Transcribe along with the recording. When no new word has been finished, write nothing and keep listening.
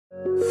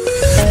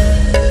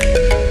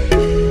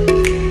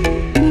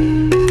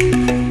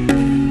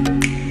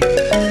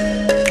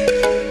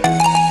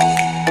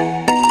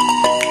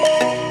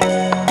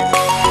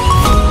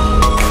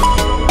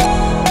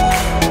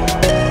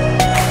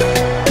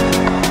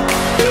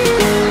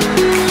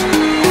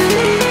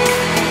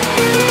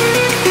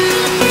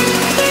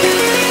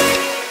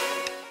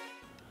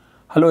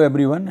Hello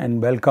everyone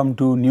and welcome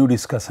to new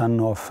discussion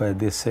of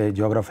this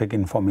Geographic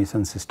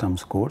Information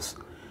Systems course.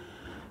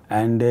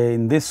 And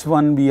in this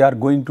one we are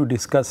going to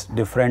discuss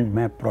different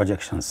map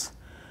projections.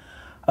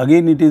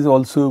 Again it is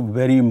also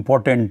very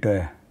important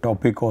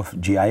topic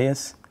of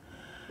GIS,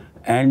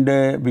 and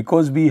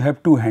because we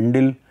have to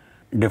handle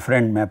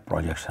different map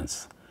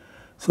projections.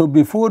 So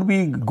before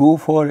we go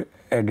for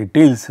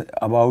details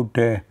about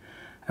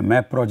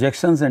map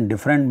projections and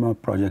different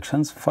map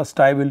projections, first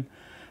I will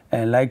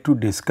like to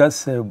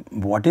discuss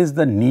what is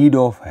the need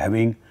of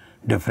having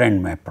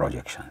different map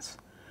projections,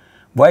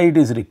 why it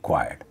is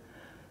required.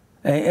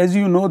 As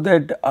you know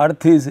that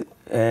Earth is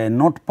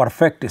not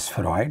perfect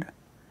spheroid,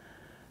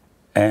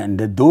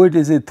 and though it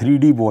is a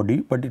 3D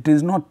body, but it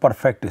is not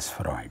perfect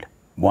spheroid,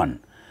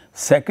 one.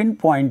 Second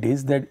point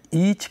is that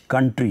each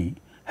country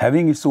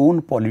having its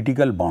own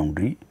political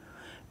boundary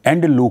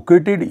and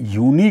located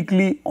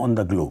uniquely on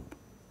the globe.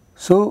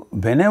 So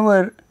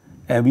whenever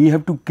we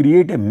have to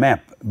create a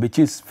map which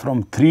is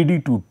from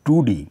 3D to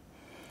 2D,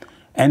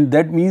 and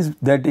that means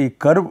that a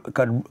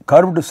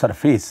curved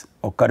surface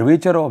or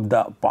curvature of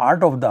the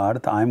part of the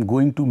earth I am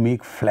going to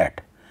make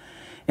flat,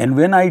 and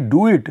when I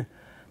do it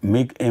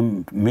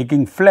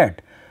making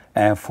flat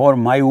for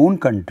my own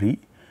country,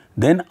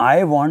 then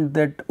I want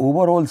that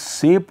overall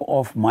shape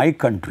of my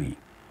country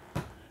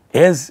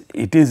as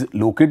it is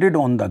located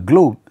on the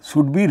globe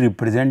should be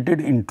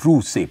represented in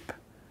true shape.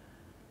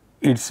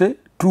 It is a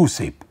true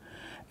shape,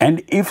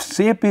 and if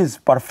shape is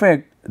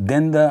perfect,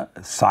 then the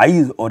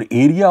size or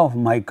area of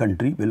my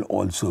country will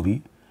also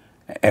be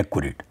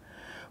accurate.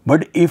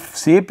 But if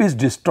shape is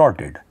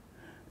distorted,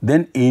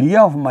 then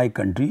area of my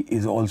country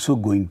is also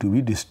going to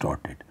be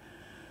distorted.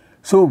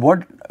 So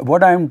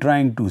what I am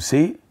trying to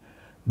say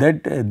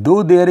that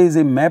though there is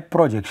a map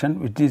projection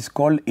which is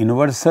called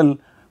universal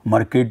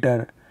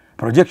Mercator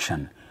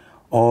projection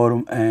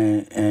or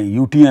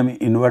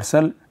UTM,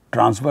 universal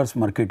transverse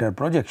Mercator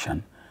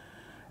projection,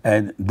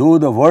 and though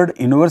the word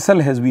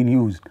universal has been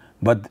used,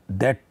 but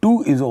that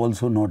too is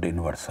also not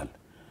universal.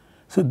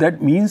 So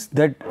that means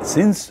that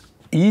since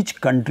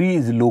each country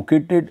is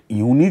located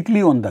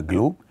uniquely on the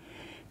globe,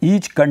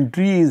 each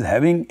country is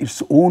having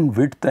its own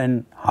width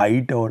and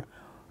height or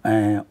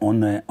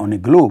on a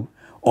globe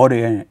or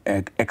a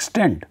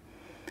extent,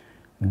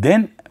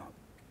 then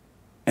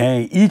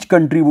each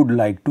country would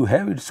like to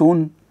have its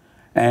own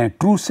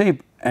true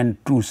shape and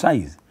true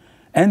size,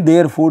 and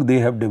therefore they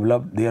have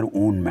developed their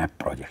own map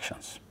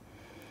projections.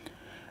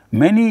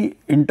 Many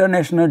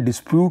international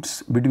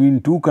disputes between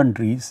two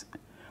countries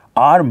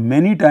are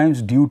many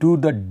times due to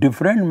the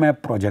different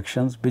map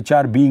projections which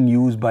are being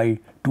used by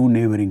two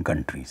neighboring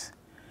countries.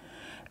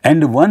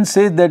 And one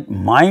says that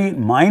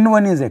mine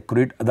one is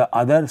accurate, the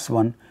other's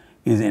one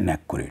is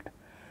inaccurate,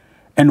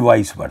 and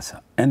vice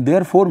versa. And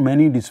therefore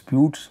many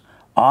disputes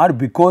are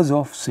because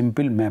of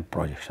simple map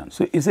projection.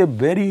 So it is a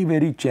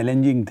very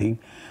challenging thing,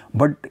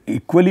 but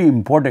equally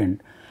important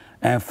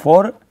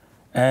for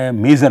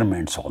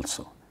measurements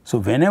also. So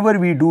whenever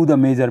we do the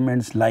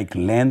measurements like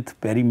length,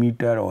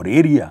 perimeter or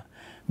area,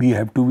 we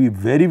have to be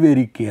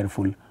very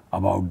careful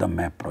about the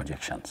map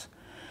projections.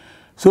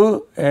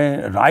 So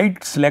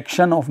right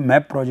selection of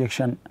map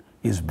projection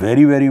is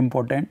very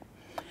important.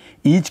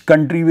 Each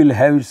country will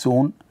have its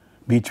own,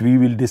 which we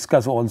will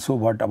discuss also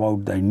what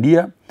about the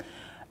India,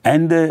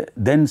 and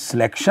then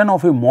selection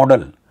of a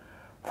model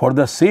for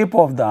the shape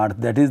of the earth,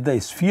 that is the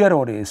sphere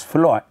or a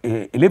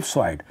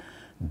ellipsoid,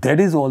 that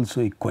is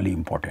also equally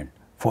important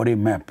for a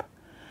map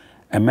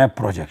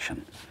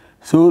projection.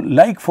 So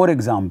like for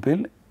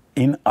example,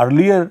 in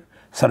earlier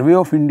Survey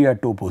of India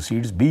topo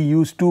sheets, we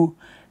used to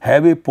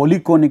have a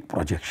polyconic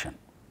projection,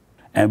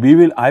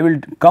 and I will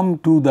come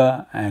to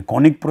the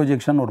conic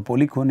projection or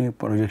polyconic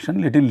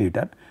projection little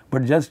later,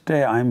 but just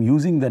I am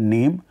using the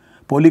name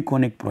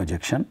polyconic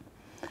projection.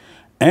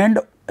 And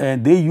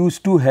they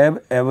used to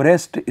have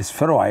Everest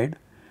spheroid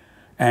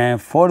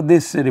for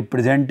this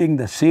representing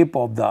the shape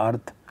of the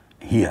earth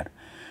here.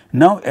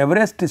 Now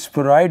Everest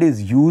spheroid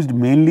is used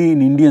mainly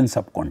in Indian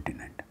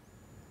subcontinent.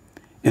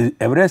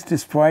 Everest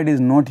spheroid is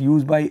not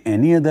used by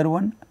any other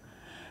one,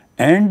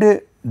 and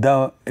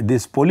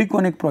this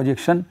polyconic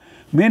projection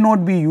may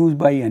not be used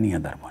by any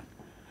other one.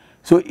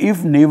 So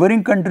if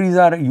neighboring countries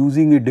are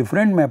using a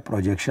different map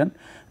projection,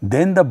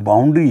 then the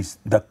boundaries,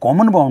 the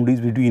common boundaries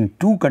between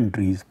two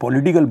countries,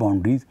 political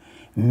boundaries,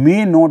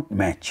 may not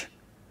match.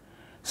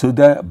 So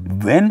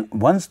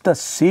once the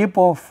shape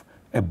of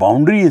a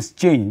boundary is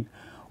changed,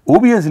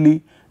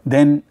 obviously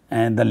then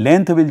the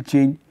length will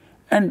change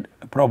and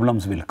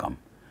problems will come.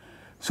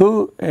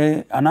 So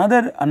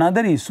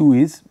another issue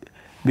is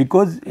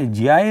because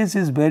GIS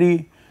is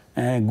very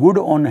good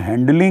on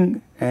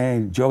handling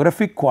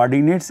geographic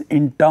coordinates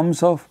in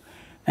terms of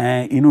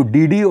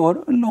DD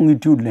or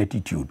longitude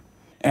latitude,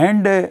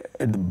 and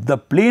the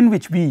plane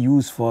which we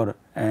use for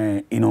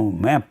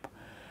map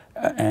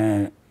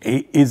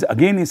is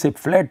a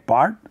flat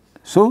part.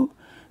 So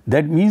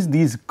that means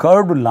these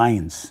curved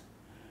lines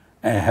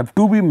have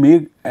to be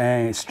made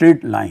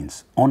straight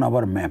lines on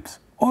our maps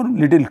or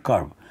little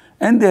curve,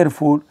 and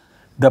therefore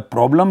the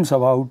problems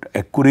about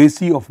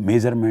accuracy of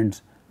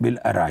measurements will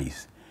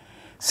arise.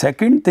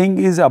 Second thing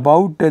is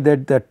about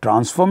that the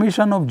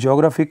transformation of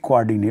geographic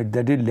coordinate,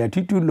 that is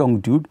latitude,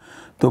 longitude,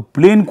 the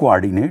plane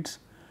coordinates,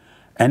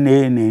 and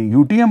in a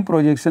UTM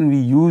projection we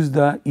use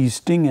the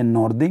easting and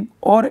northing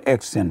or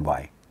x and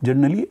y,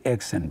 generally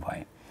x and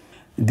y.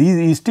 These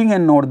easting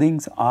and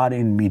northings are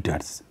in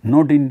meters,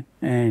 not in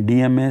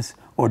DMS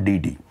or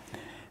DD.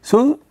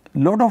 So,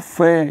 lot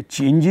of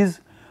changes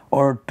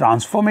or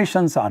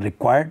transformations are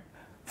required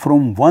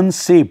from one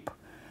shape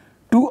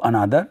to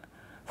another,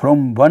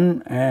 from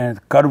one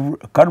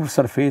curved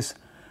surface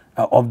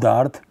of the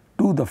earth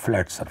to the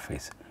flat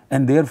surface,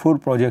 and therefore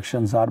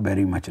projections are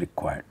very much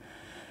required.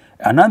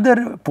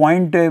 Another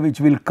point which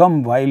will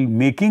come while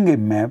making a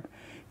map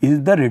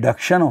is the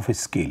reduction of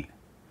scale,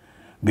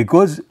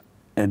 because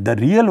the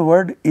real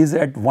world is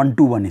at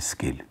 1:1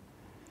 scale,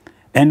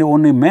 and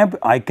on a map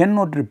I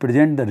cannot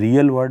represent the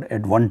real world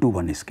at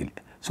 1:1 scale.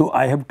 So,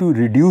 I have to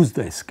reduce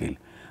the scale,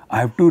 I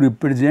have to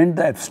represent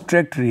the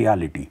abstract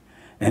reality,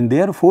 and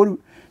therefore,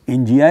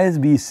 in GIS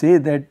we say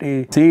that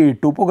a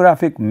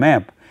topographic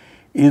map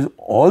is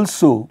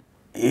also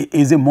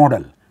a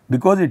model,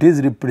 because it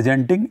is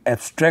representing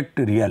abstract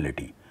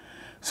reality.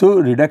 So,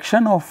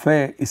 reduction of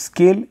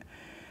scale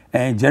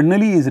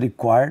generally is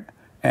required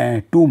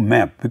to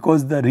map,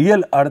 because the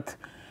real earth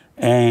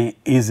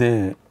is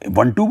a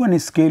 1:1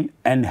 scale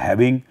and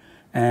having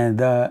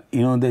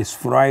the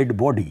spheroid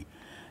body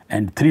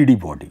and 3D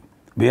body,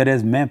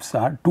 whereas maps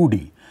are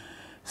 2D.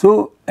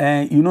 So,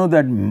 you know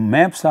that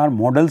maps are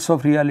models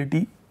of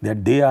reality,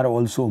 that they are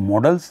also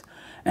models,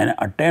 and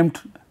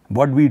attempt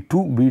what we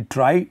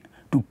try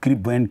to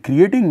when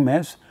creating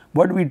maps,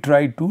 what we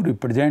try to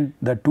represent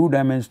the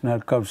 2-dimensional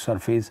curved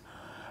surface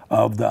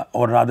of the,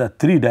 or rather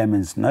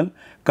 3-dimensional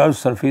curved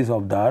surface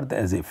of the earth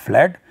as a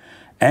flat,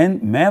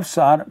 and maps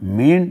are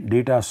main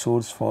data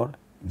source for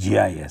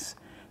GIS,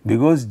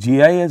 because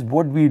GIS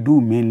what we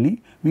do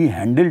mainly, we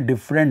handle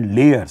different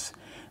layers.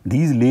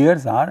 These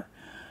layers are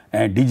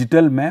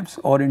digital maps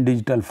or in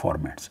digital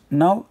formats.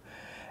 Now,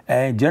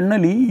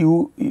 generally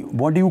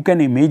what you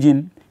can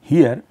imagine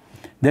here,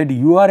 that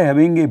you are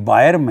having a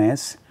Bayer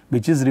mass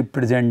which is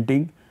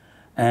representing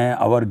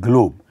our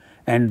globe,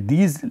 and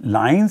these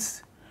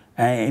lines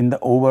in the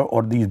over,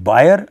 or these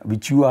Bayer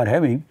which you are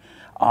having,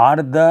 are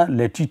the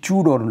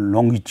latitude or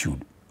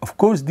longitude. Of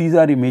course, these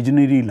are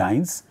imaginary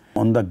lines,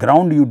 on the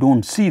ground you do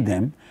not see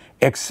them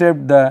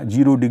except the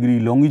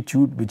 0°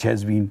 longitude which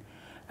has been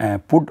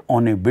put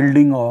on a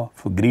building of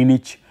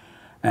Greenwich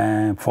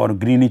for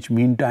Greenwich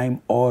Mean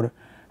Time, or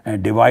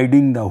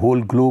dividing the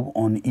whole globe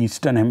on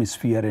eastern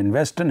hemisphere and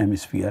western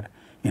hemisphere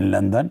in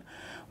London,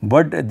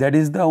 but that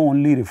is the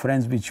only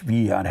reference which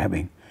we are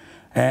having.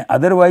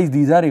 Otherwise,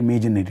 these are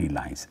imaginary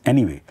lines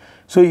anyway.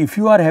 So, if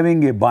you are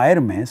having a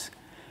Bayer mass,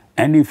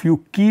 and if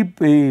you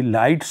keep a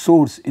light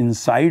source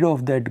inside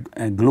of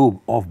that globe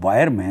of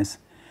Bayer mass,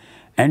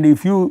 and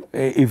if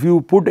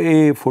you put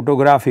a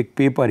photographic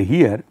paper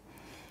here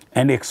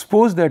and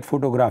expose that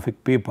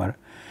photographic paper,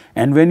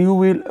 and when you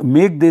will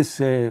make this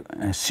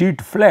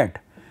sheet flat,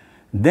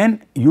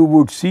 then you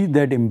would see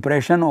that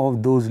impression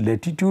of those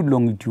latitude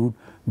longitude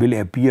will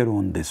appear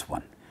on this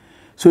one.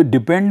 So,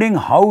 depending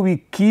how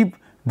we keep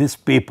this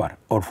paper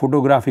or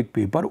photographic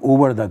paper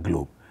over the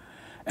globe,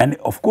 and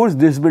of course,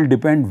 this will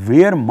depend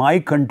where my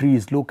country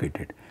is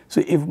located.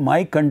 So, if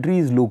my country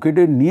is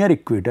located near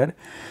equator,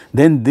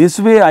 then this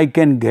way I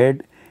can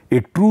get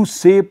a true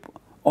shape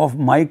of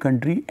my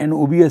country, and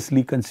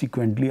obviously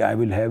consequently I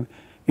will have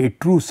a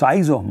true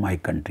size of my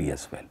country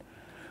as well.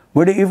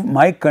 But if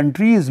my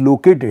country is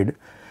located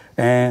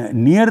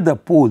near the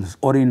poles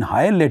or in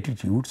higher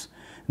latitudes,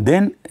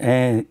 then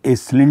a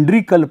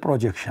cylindrical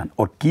projection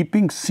or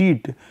keeping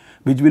sheet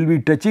which will be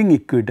touching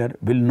equator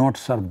will not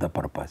serve the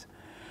purpose.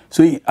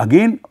 So,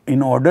 again,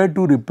 in order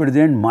to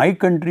represent my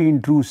country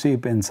in true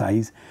shape and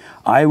size,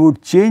 I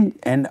would change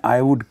and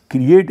I would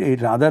create a,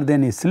 rather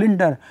than a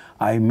cylinder,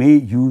 I may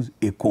use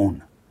a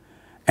cone.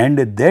 And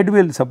that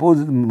will,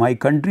 suppose my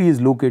country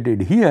is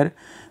located here,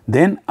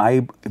 then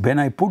when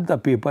I put the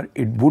paper,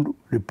 it would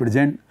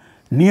represent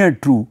near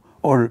true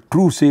or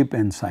true shape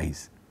and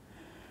size.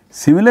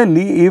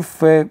 Similarly,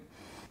 if I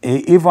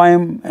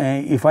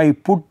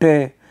put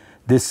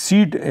this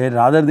sheet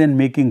rather than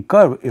making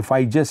curve, if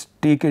I just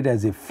take it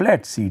as a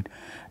flat sheet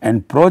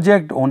and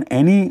project on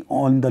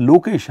the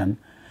location,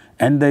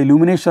 and the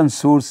illumination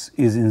source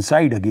is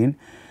inside again,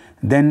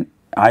 then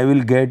I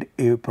will get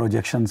a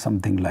projection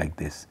something like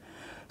this.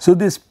 So,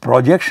 this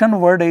projection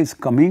word is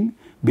coming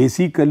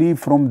basically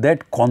from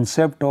that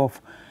concept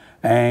of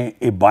a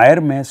Bayer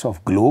mass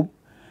of globe,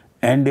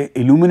 and a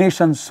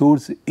illumination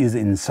source is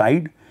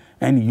inside,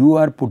 and you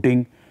are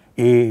putting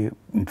a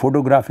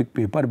photographic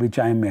paper which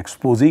I am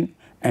exposing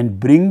and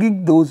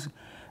bringing those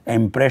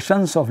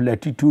impressions of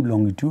latitude,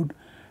 longitude,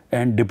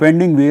 and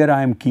depending where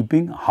I am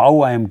keeping, how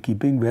I am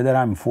keeping, whether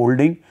I am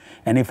folding,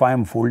 and if I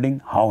am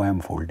folding, how I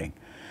am folding.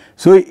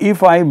 So,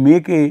 if I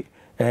make a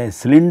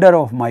cylinder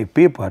of my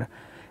paper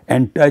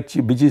and touch,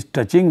 which is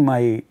touching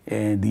my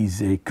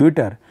these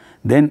equator,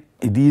 then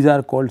these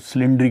are called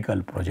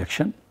cylindrical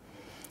projection.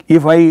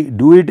 If I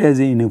do it as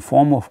in a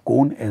form of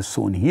cone as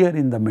shown here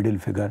in the middle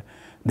figure,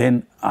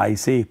 then I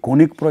say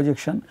conic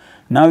projection.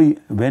 Now,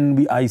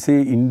 when I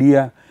say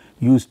India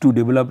used to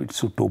develop its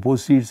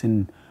toposheets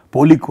in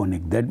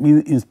polyconic, that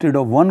means instead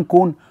of one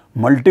cone,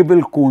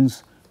 multiple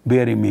cones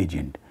were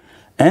imagined,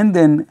 and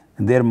then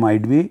there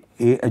might be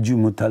a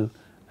azimuthal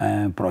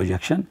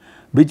projection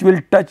which will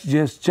touch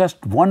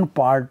just one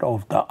part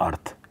of the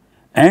earth,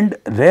 and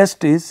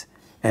rest is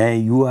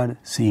you are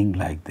seeing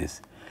like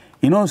this.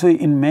 So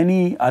in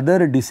many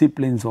other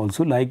disciplines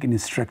also, like in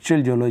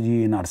structural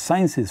geology in our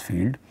sciences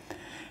field,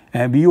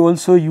 we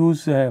also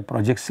use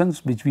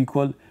projections which we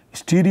call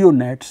stereo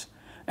nets,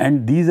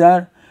 and these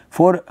are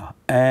for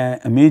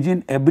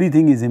imagine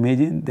everything is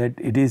imagined that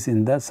it is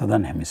in the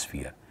southern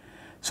hemisphere.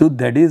 So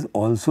that is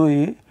also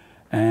a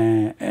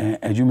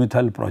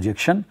azimuthal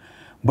projection,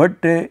 but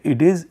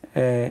it is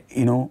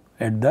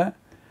at the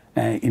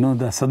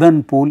the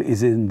southern pole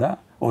is in the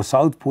or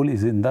south pole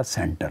is in the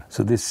center.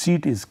 So this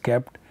sheet is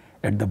kept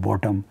at the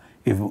bottom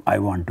if I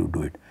want to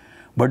do it.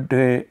 But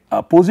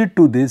opposite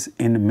to this,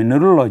 in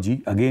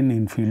mineralogy, again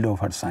in field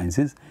of earth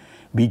sciences,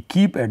 we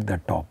keep at the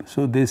top.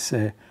 So this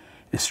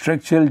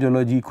structural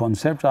geology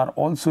concepts are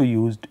also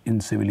used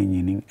in civil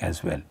engineering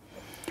as well.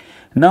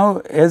 Now,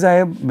 as I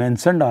have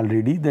mentioned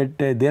already that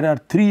there are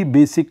three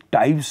basic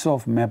types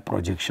of map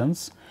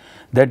projections,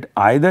 that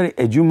either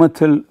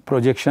azimuthal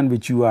projection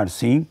which you are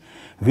seeing,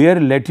 where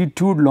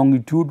latitude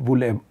longitude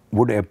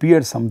would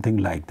appear something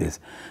like this,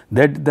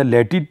 that the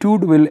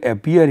latitude will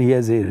appear here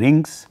as a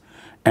rings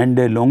and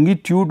the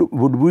longitude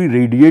would be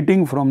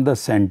radiating from the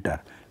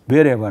center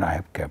wherever I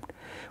have kept.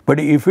 But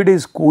if it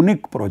is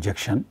conic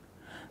projection,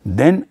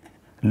 then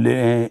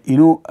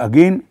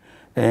again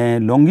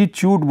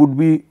longitude would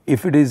be,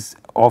 if it is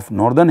of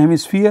northern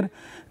hemisphere,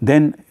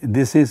 then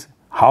this is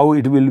how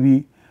it will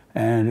be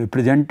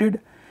represented,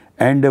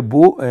 and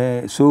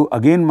so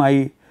again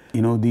my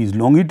these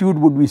longitude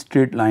would be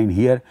straight line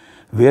here,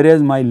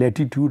 whereas my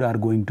latitude are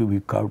going to be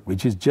curved,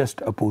 which is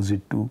just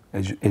opposite to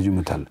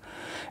azimuthal.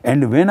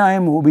 And when I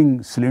am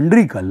moving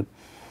cylindrical,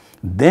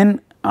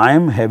 then I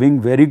am having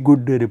very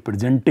good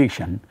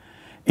representation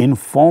in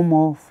form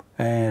of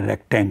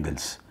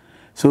rectangles.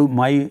 So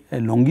my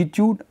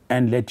longitude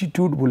and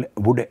latitude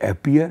would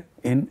appear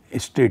in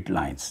straight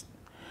lines.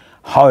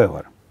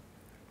 However,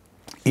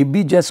 if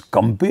we just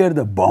compare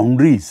the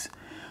boundaries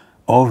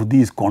of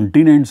these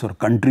continents or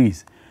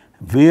countries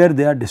where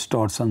their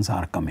distortions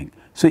are coming.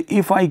 So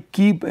if I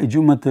keep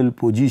azimuthal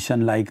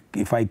position, like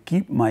if I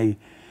keep my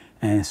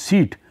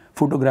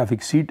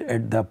photographic sheet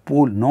at the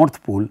pole,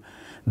 north pole,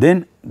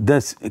 then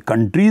the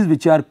countries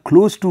which are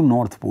close to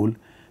north pole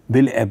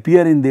will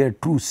appear in their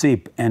true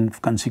shape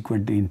and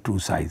consequently in true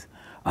size,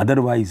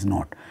 otherwise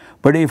not.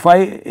 But if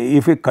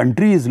a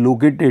country is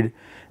located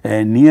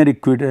near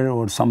equator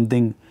or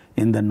something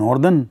in the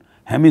northern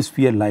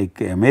hemisphere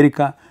like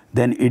America,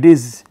 then it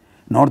is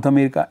North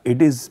America,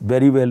 it is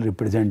very well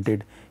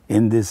represented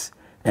in this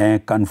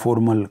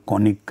conformal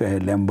conic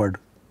Lambert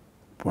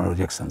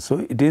projection.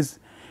 So it is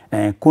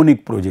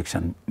conic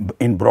projection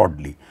in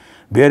broadly,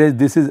 whereas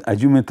this is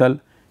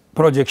azimuthal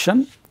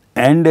projection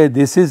and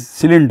this is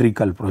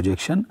cylindrical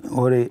projection,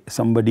 or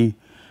somebody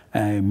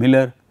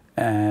Miller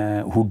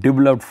who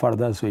developed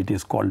further. So it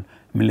is called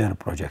Miller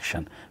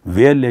projection,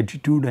 where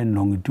latitude and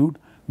longitude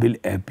will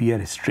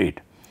appear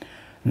straight.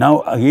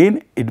 Now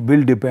again it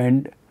will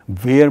depend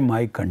where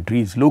my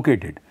country is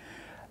located,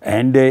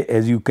 and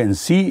as you can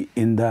see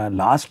in the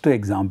last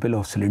example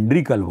of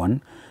cylindrical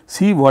one,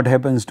 see what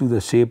happens to the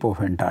shape of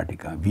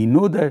Antarctica. We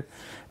know that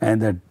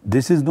that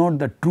this is not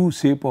the true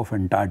shape of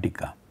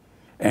Antarctica,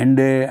 and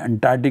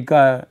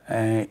Antarctica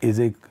is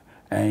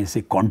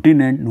a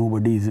continent,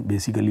 nobody is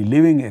basically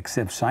living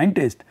except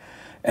scientists,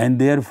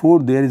 and therefore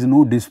there is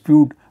no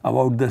dispute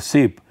about the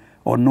shape,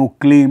 or no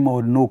claim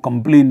or no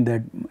complaint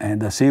that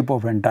the shape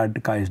of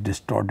Antarctica is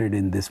distorted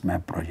in this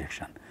map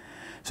projection.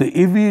 So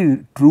if we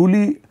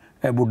truly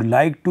would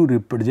like to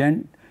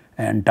represent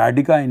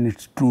Antarctica in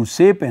its true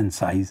shape and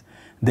size,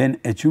 then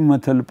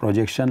azimuthal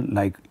projection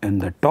like in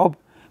the top,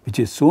 which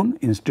is shown,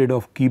 instead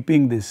of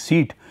keeping this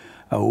sheet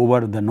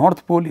over the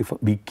north pole, if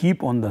we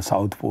keep on the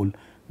south pole,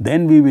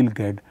 then we will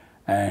get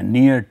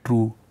near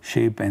true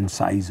shape and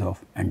size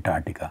of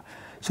Antarctica.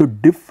 So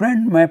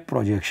different map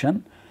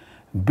projection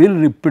will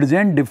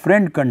represent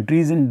different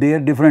countries in their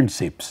different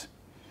shapes,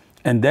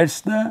 and that is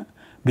the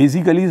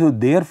basically. So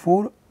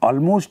therefore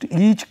almost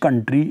each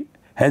country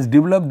has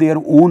developed their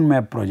own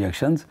map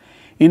projections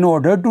in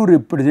order to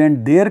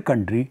represent their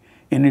country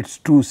in its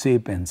true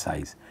shape and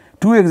size.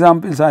 Two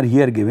examples are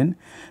here given.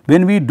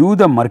 When we do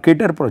the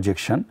Mercator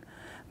projection,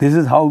 this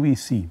is how we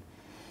see.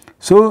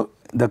 So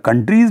the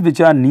countries which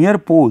are near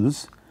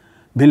poles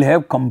will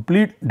have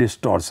complete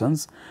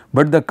distortions,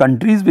 but the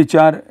countries which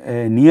are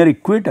near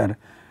equator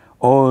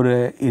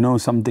or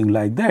something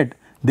like that,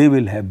 they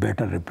will have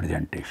better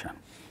representation.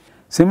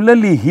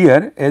 Similarly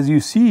here, as you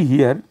see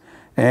here,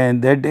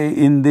 and that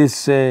in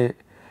this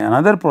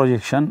another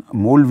projection,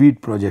 mole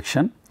wheat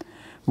projection,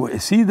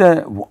 See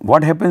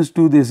what happens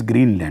to this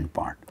Greenland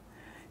part.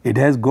 It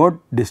has got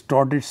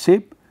distorted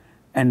shape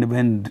and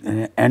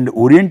when and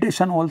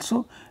orientation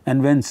also,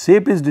 and when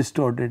shape is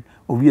distorted,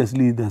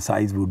 obviously the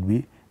size would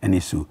be an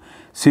issue.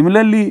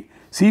 Similarly,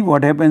 see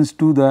what happens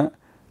to the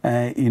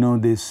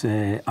this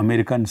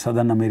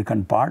Southern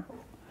American part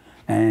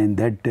and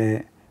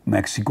that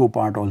Mexico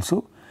part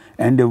also,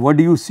 and what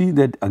do you see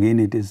that again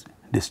it is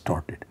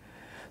distorted.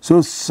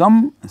 So,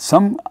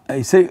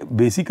 I say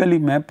basically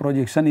map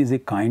projection is a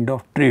kind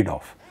of trade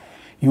off.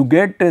 You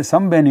get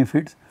some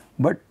benefits,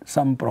 but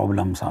some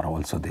problems are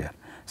also there.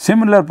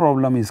 Similar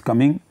problem is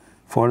coming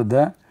for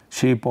the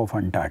shape of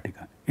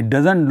Antarctica. It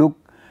does not look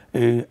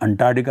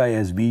Antarctica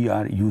as we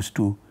are used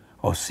to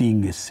of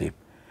seeing its shape.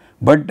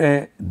 But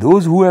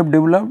those who have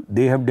developed,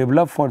 they have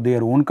developed for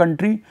their own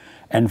country,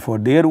 and for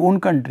their own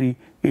country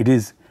it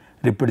is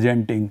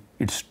representing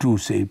its true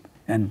shape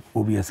and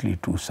obviously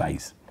true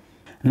size.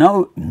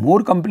 Now,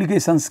 more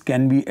complications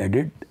can be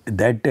added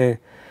that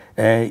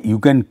you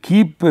can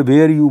keep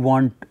where you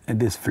want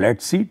this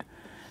flat sheet,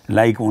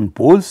 like on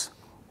poles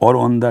or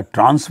on the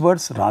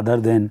transverse rather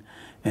than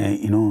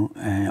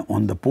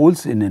on the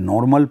poles in a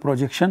normal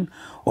projection,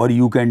 or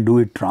you can do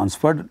it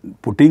transfer,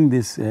 putting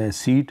this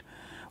sheet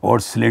or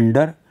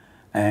cylinder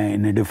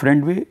in a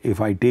different way. If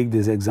I take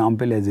this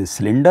example as a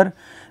cylinder,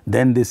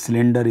 then this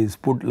cylinder is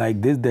put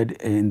like this, that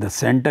in the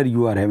center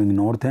you are having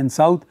north and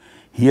south.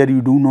 Here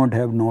you do not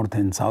have north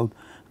and south,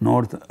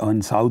 north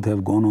and south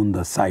have gone on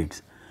the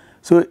sides.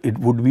 So, it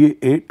would be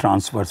a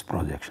transverse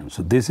projection.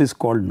 So, this is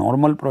called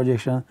normal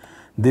projection,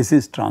 this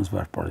is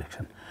transverse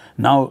projection.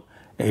 Now,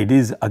 it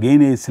is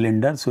again a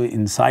cylinder. So,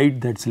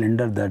 inside that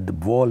cylinder, that the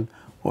wall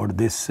or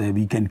this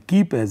we can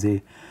keep as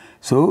a,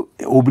 so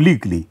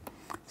obliquely.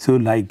 So,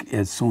 like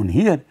as shown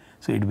here,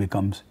 so it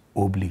becomes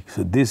oblique.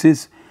 So, this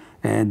is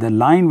the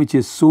line which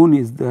is shown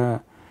is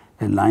the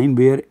line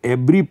where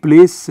every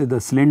place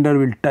the cylinder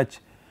will touch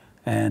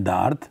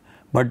the earth,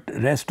 but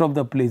rest of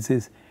the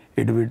places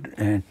it will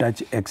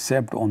touch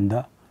except on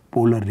the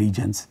polar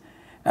regions,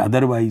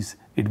 otherwise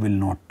it will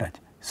not touch.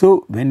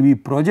 So, when we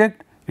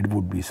project it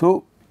would be,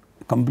 so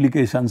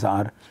complications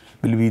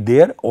will be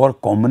there or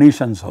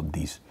combinations of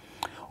these.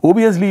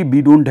 Obviously,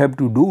 we do not have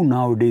to do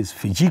nowadays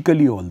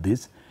physically all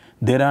this,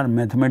 there are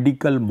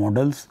mathematical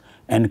models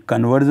and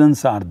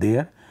conversions are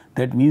there,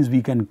 that means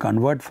we can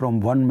convert from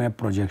one map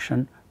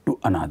projection to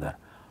another.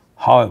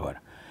 However,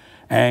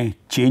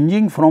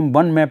 changing from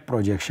one map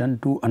projection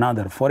to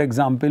another, for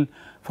example,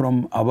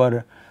 from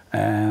our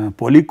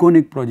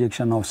polyconic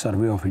projection of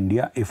Survey of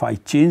India, if I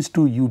change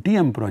to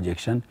UTM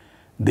projection,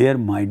 there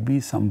might be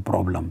some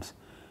problems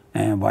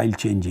while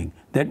changing.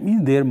 That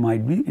means there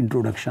might be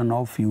introduction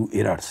of few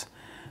errors.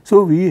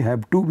 So, we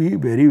have to be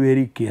very,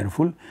 very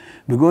careful,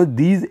 because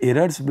these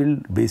errors will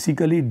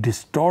basically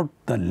distort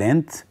the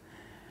length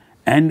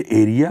and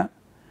area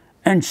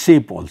and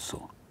shape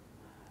also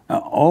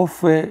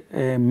of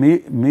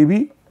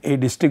maybe a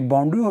district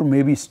boundary or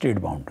maybe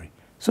state boundary.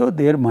 So,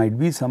 there might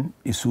be some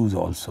issues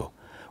also.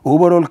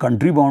 Overall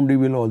country boundary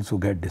will also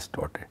get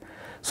distorted.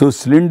 So,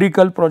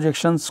 cylindrical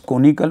projections,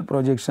 conical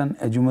projection,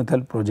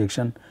 azimuthal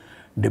projection,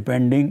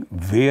 depending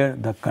where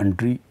the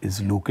country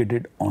is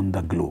located on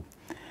the globe.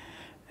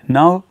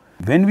 Now,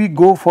 when we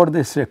go for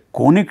this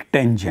conic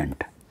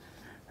tangent,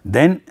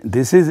 then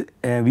this is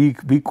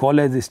we call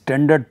as a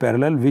standard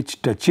parallel,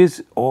 which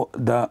touches all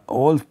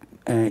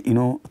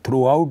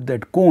throughout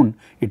that cone,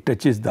 it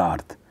touches the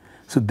earth.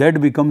 So, that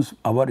becomes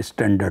our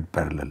standard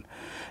parallel,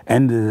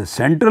 and the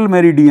central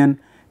meridian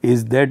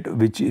is that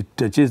which it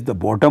touches the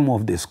bottom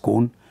of this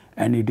cone,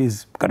 and it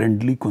is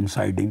currently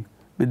coinciding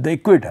with the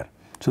equator.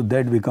 So,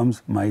 that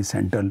becomes my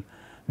central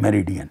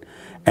meridian,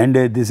 and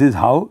this is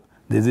how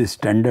this is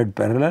standard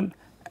parallel,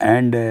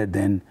 and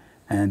then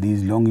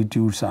these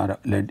longitudes are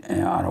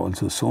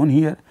also shown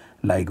here.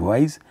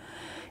 Likewise,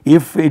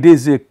 if it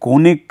is a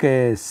conic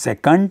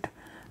secant,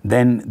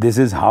 then this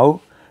is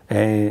how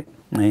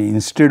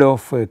instead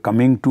of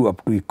coming to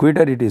up to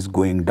equator, it is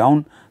going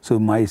down. So,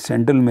 my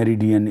central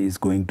meridian is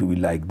going to be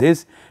like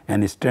this,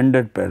 and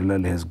standard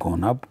parallel has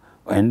gone up,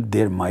 and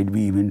there might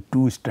be even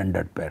two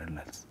standard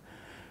parallels.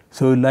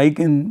 So, like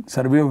in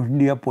Survey of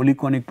India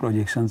polyconic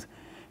projections,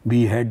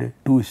 we had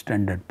two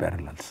standard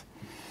parallels.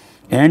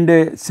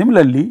 And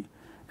similarly,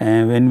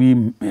 when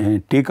we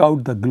take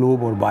out the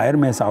globe or wire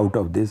mesh out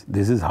of this,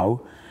 this is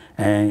how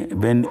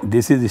when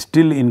this is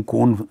still in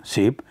cone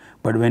shape,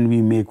 but when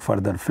we make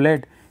further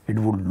flat, it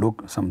would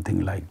look something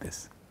like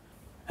this.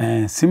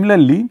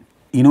 Similarly,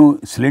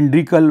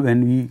 cylindrical,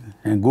 when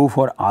we go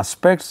for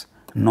aspects,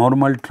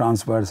 normal,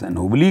 transverse and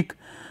oblique.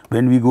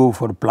 When we go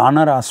for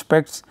planar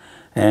aspects,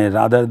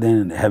 rather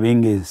than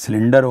having a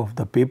cylinder of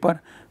the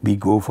paper, we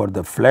go for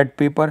the flat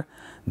paper.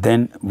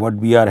 Then what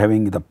we are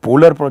having the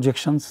polar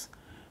projections,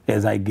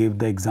 as I gave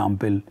the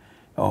example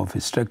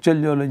of structural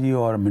geology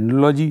or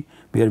mineralogy,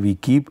 where we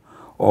keep,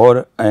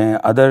 or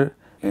other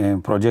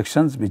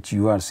projections which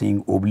you are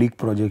seeing, oblique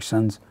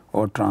projections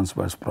or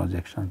transverse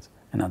projections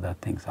and other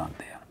things are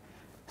there.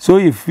 So,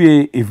 if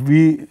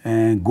we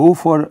go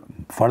for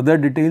further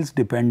details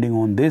depending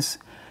on this,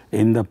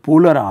 in the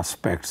polar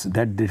aspects,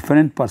 that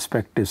different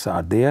perspectives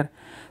are there.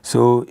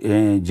 So,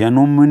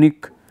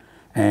 genomic,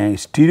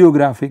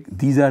 stereographic,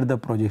 these are the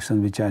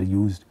projections which are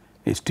used.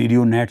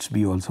 Stereo nets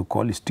we also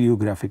call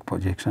stereographic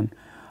projection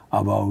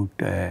about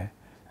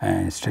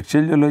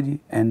structural geology,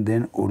 and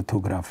then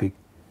orthographic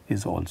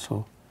is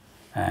also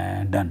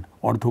done.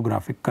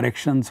 Orthographic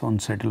corrections on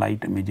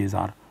satellite images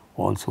are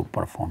also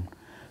performed.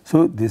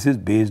 So, this is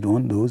based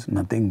on those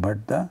nothing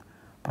but the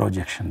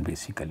projection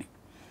basically.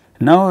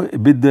 Now,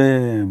 with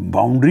the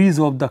boundaries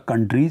of the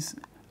countries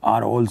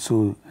are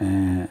also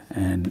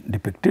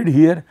depicted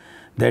here,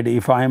 that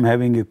if I am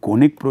having a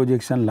conic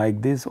projection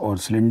like this or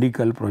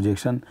cylindrical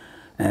projection,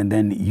 and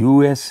then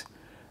US,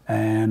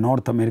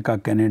 North America,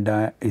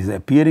 Canada is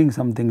appearing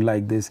something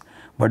like this,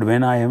 but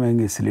when I am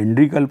having a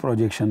cylindrical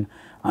projection,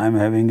 I am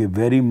having a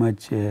very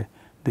much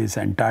this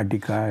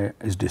Antarctica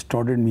is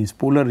distorted, means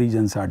polar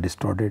regions are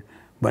distorted,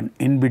 but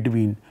in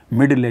between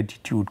mid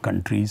latitude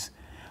countries,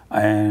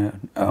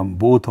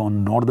 both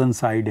on northern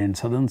side and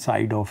southern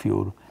side of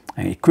your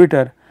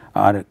equator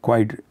are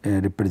quite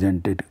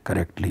represented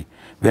correctly.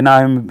 When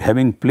I am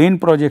having plane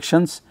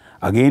projections,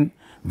 again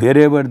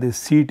wherever the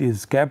seat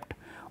is kept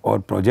or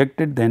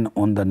projected, then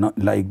on the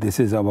like this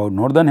is about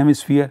northern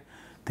hemisphere,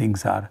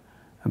 things are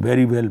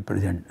very well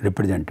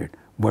represented.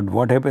 But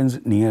what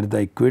happens near the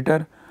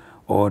equator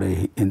or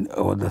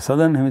the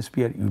southern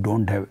hemisphere, you do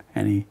not have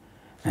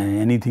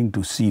anything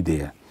to see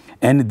there.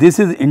 And this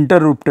is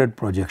interrupted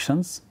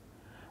projections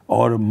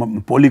or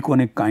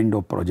polyconic kind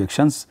of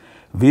projections,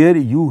 where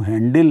you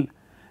handle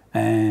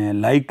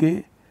like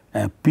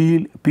a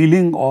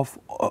peeling of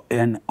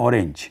an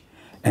orange,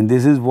 and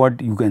this is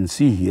what you can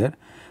see here.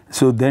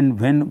 So, then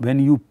when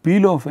you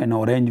peel off an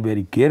orange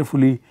very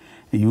carefully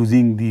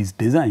using these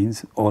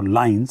designs or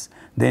lines,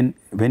 then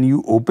when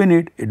you open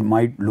it, it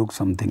might look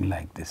something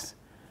like this.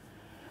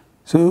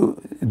 So,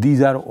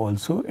 these are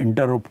also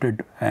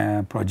interrupted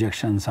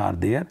projections are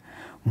there.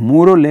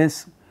 More or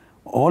less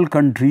all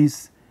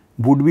countries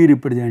would be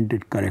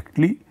represented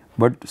correctly,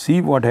 but see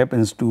what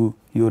happens to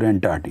your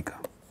Antarctica.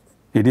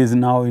 It is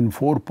now in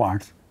 4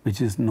 parts,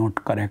 which is not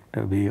correct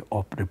way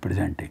of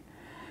representing.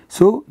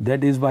 So,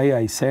 that is why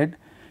I said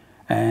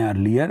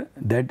earlier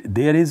that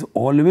there is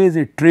always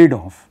a trade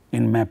off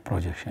in map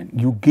projection.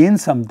 You gain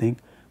something,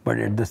 but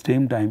at the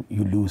same time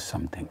you lose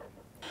something.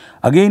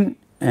 Again,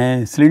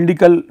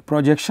 cylindrical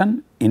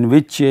projection, in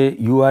which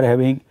you are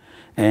having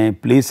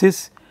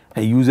places,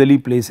 usually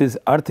places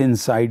earth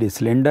inside a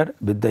cylinder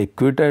with the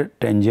equator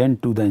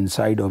tangent to the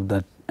inside of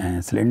the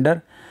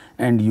cylinder,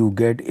 and you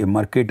get a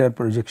Mercator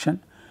projection.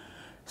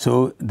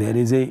 So, there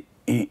is a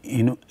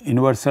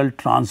universal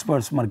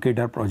transverse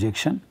Mercator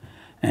projection,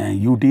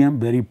 UTM,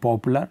 very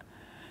popular,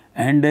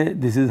 and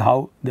this is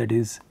how that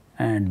is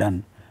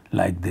done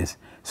like this.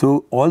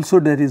 So, also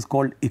there is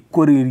called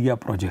equarea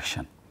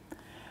projection.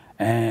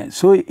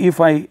 So, if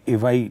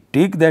I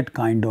take that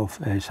kind of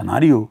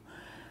scenario,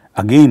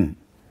 again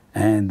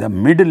the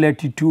mid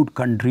latitude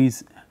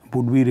countries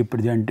would be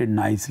represented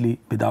nicely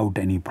without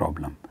any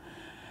problem.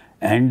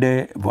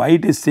 And why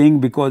it is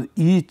saying, because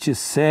each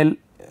cell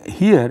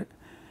here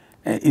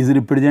is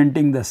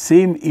representing the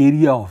same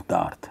area of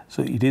the earth.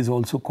 So, it is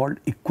also called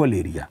equal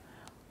area.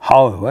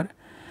 However,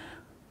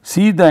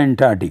 see the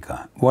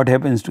Antarctica, what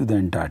happens to the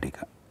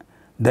Antarctica?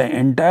 The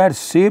entire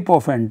shape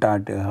of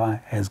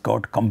Antarctica has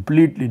got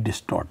completely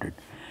distorted.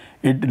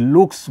 It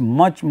looks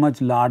much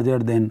larger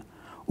than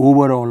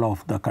overall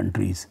of the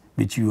countries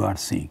which you are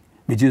seeing,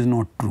 which is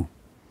not true.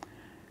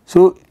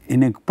 So,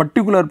 in a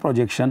particular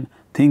projection,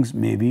 things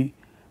may be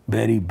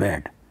very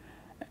bad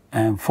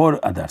for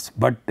others,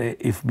 but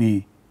if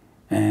we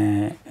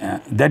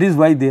that is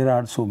why there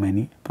are so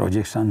many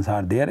projections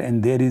are there,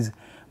 and there is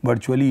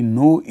virtually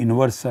no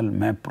universal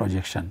map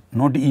projection,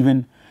 not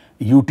even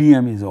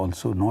UTM is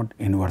also not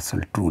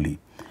universal truly.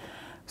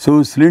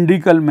 So,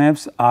 cylindrical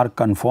maps are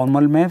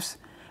conformal maps,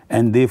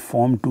 and they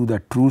form to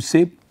the true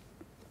shape.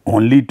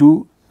 Only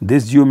to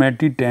this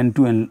geometry tend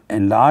to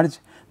enlarge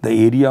the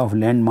area of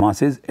land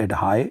masses at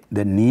high,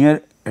 then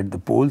near at the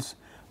poles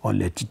or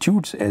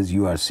latitudes, as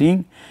you are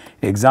seeing.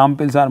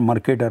 Examples are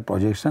Mercator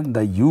projection.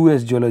 The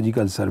US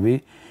Geological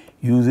Survey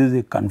uses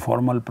a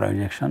conformal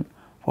projection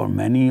for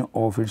many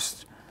of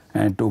its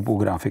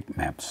topographic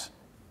maps.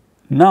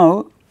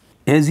 Now,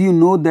 as you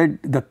know that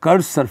the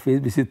curved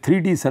surface, which is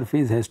 3D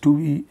surface, has to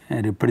be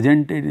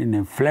represented in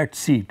a flat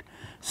sheet.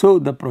 So,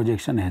 the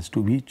projection has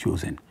to be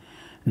chosen.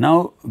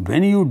 Now,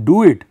 when you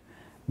do it,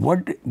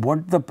 what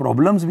the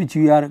problems which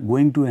we are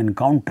going to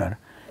encounter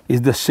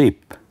is the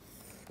shape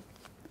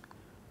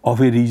of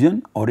a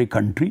region or a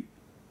country,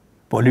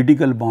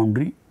 political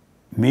boundary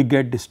may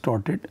get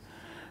distorted,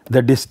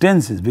 the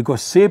distances,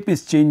 because shape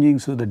is changing,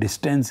 so the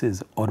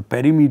distances or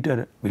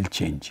perimeter will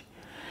change,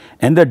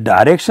 and the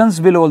directions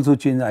will also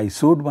change. I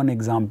showed one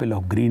example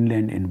of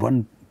Greenland in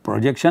one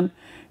projection,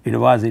 it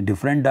was a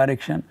different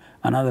direction,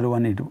 another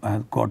one it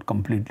has got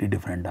completely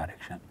different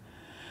direction.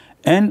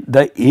 And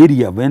the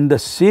area, when the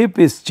shape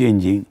is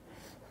changing,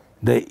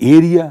 the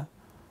area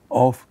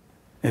of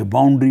a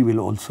boundary will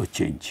also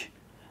change,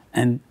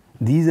 and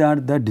These are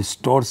the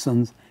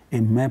distortions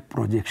a map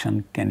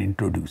projection can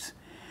introduce.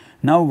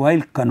 Now,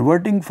 while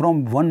converting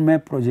from one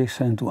map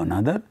projection to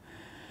another,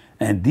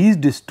 these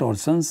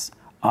distortions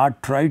are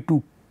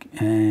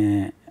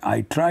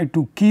I try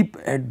to keep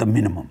at the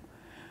minimum,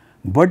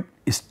 but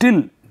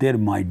still there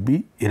might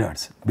be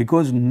errors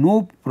because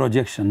no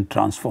projection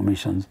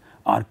transformations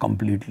are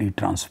completely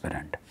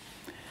transparent.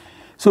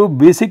 So,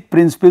 basic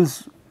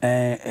principles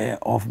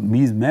of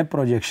these map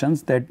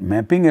projections, that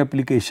mapping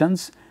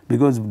applications,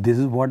 because this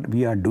is what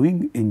we are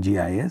doing in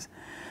GIS,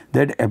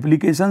 that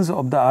applications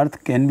of the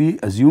earth can be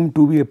assumed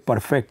to be a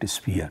perfect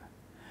sphere,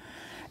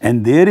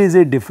 and there is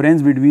a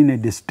difference between a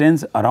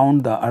distance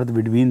around the earth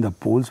between the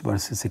poles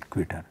versus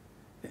equator,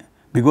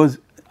 because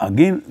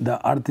again the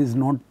earth is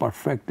not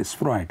perfect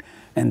spheroid,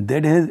 and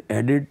that has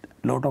added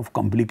lot of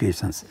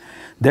complications,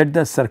 that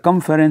the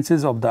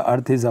circumferences of the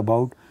earth is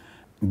about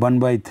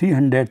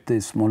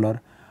 1/300th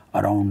smaller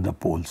around the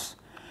poles,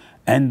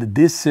 and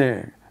this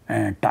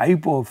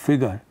type of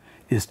figure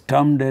is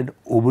termed as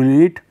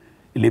oblate,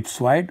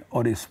 ellipsoid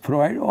or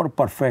spheroid or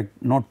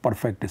perfect, not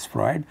perfect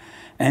spheroid,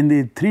 and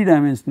the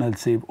three-dimensional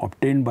shape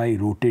obtained by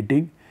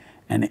rotating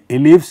an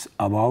ellipse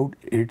about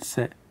its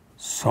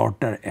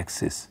shorter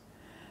axis.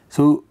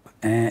 So,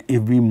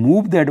 if we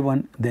move that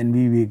one, then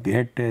we will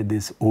get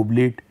this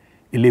oblate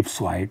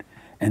ellipsoid,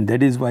 and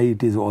that is why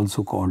it is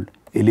also called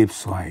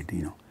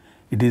ellipsoid.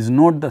 It is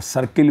not the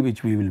circle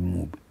which we will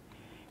move,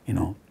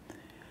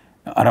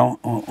 around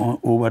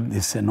over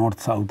this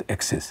north-south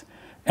axis.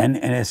 And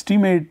an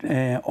estimate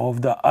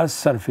of the earth's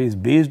surface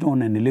based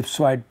on an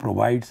ellipsoid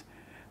provides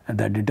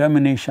the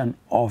determination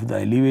of the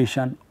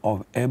elevation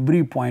of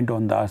every point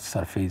on the earth's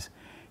surface,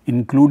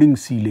 including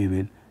sea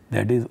level,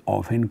 that is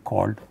often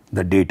called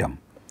the datum.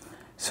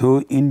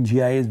 So, in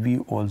GIS we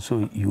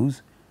also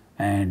use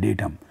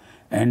datum,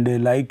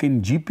 and like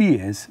in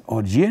GPS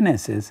or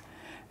GNSS,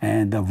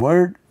 the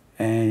word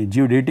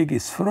geodetic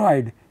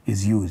spheroid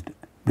is used,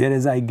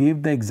 whereas I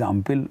gave the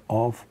example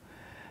of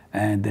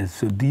this.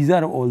 So, these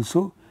are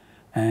also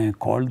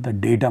called the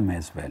datum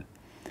as well.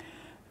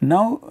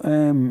 Now,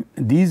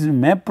 these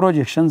map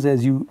projections,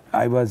 as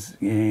I was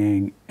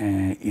giving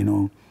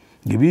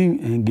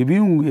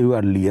you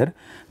earlier,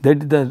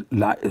 that the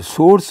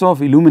source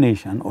of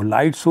illumination or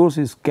light source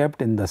is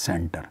kept in the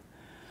center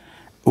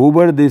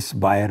over this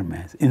Bayer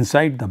mass,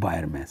 inside the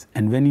Bayer mass,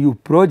 and when you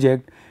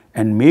project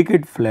and make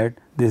it flat,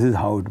 this is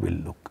how it will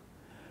look.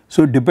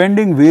 So,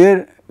 depending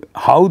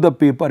how the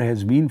paper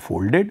has been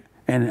folded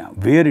and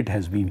where it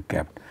has been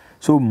kept.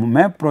 So,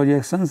 map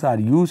projections are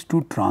used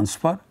to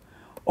transfer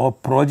or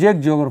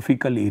project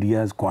geographical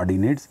areas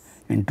coordinates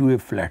into a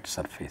flat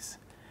surface,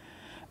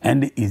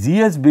 and the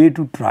easiest way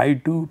to try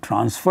to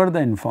transfer the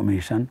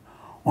information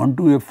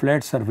onto a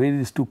flat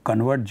surface is to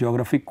convert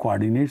geographic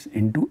coordinates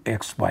into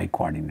XY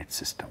coordinate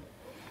system,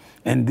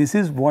 and this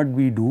is what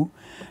we do.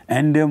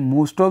 And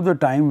most of the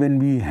time when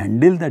we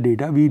handle the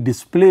data, we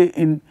display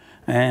in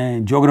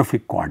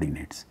geographic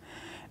coordinates.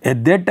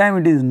 At that time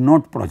it is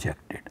not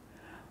projected,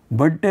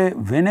 but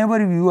whenever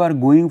you are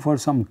going for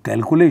some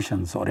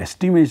calculations or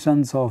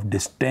estimations of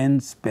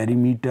distance,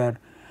 perimeter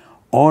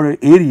or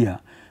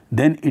area,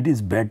 then it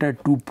is better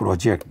to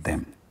project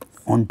them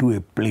onto a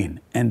plane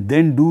and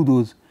then do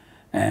those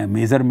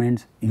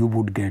measurements, you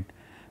would get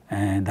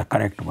the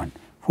correct one.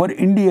 For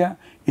India,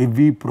 if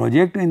we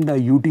project in the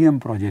UTM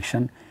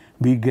projection,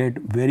 we get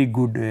very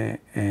good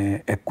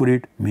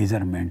accurate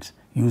measurements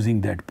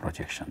using that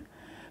projection.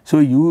 So,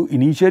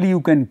 initially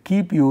you can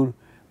keep your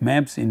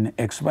maps in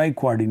XY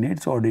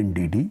coordinates or in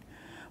DD,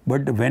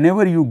 but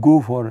whenever you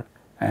go for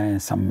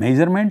some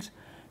measurements,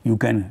 you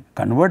can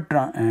convert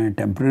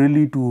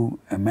temporarily to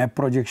a map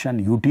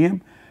projection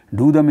UTM,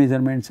 do the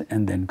measurements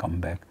and then come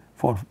back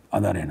for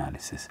other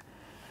analysis.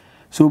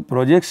 So,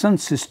 projection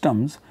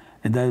systems,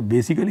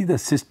 basically the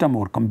system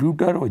or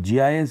computer or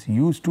GIS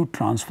used to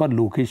transfer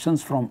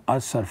locations from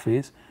Earth's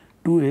surface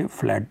to a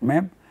flat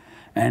map,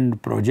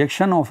 and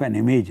projection of an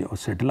image or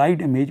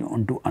satellite image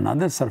onto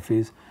another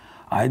surface,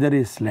 either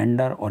a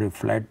slender or a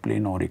flat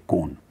plane or a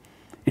cone.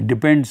 It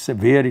depends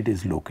where it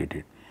is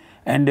located.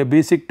 And the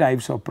basic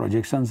types of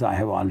projections I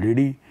have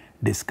already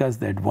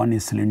discussed, that one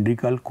is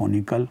cylindrical,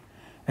 conical,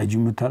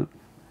 azimuthal,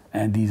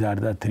 and these are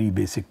the three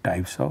basic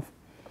types of.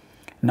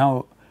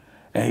 Now,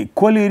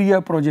 equal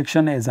area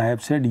projection, as I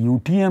have said,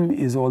 UTM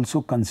is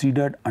also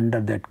considered under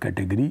that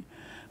category,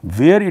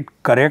 where it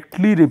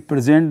correctly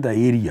represents the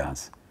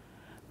areas,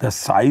 the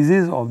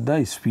sizes of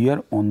the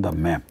sphere on the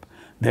map.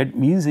 That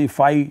means, if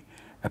I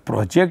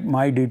project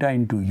my data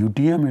into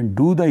UTM and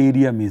do the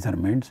area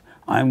measurements,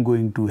 I am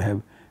going to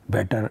have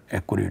better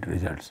accurate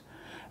results.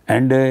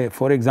 And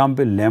for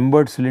example,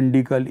 Lambert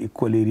cylindrical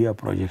equal area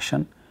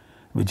projection,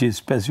 which is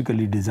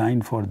specifically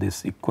designed for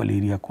this equal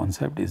area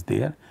concept, is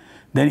there.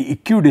 Then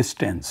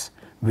equidistance,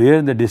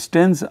 where the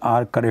distance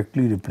are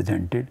correctly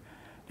represented,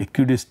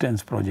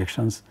 equidistance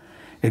projections.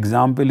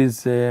 Example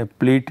is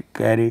plate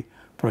carré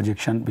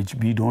projection, which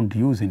we do not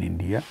use in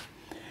India,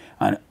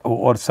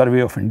 or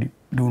survey of India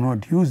do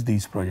not use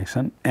these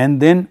projection.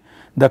 And then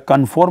the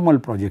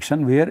conformal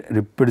projection, where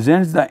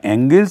represents the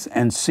angles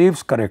and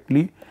shapes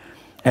correctly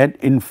at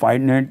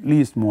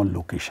infinitely small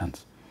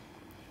locations.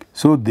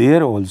 So,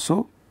 there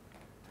also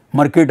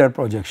Mercator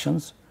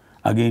projections,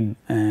 again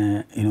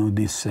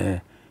this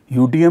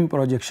UTM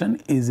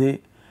projection is a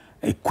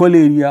equal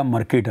area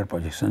Mercator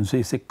projection. So,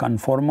 it is a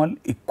conformal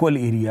equal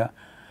area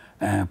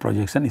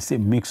projection, is a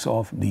mix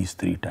of these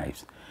three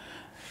types.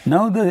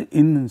 Now,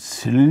 in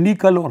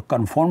cylindrical or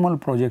conformal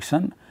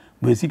projection,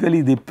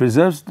 basically they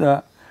preserves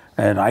the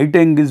right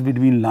angles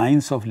between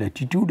lines of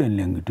latitude and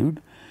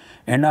longitude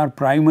and are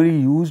primarily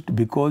used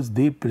because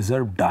they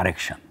preserve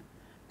direction.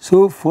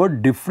 So, for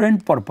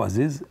different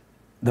purposes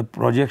the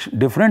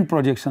different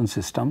projection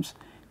systems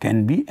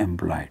can be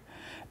employed,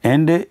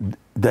 and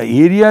the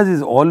areas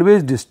is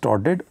always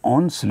distorted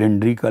on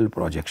cylindrical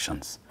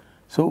projections.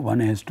 So, one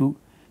has to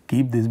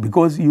keep this,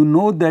 because you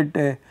know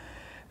that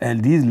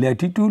these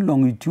latitude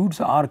longitudes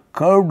are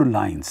curved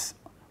lines,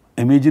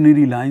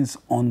 imaginary lines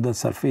on the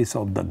surface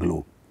of the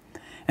globe,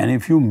 and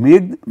if you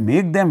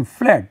make them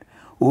flat,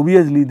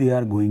 obviously they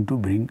are going to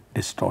bring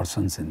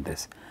distortions in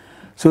this.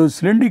 So,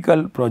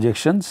 cylindrical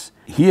projections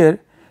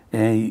here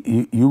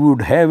you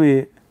would have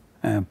a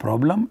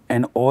problem,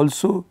 and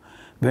also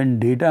when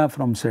data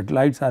from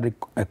satellites are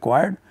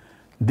acquired,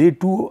 they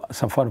too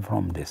suffer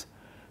from this.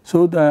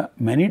 So,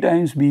 many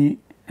times we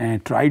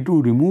try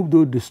to remove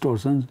those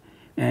distortions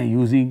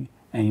using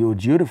your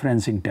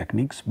georeferencing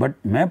techniques, but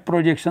map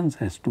projections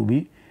has to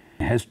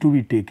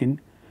be taken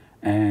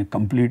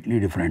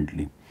completely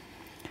differently.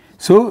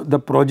 So, the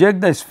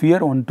project the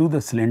sphere onto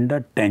the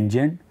cylinder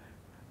tangent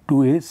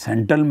to a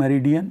central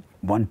meridian,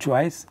 one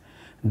choice,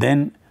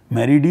 then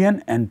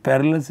meridian and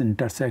parallels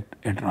intersect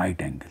at right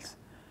angles.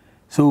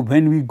 So,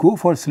 when we go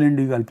for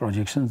cylindrical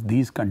projections,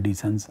 these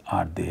conditions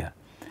are there.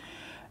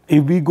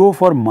 If we go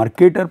for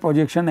Mercator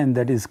projection, and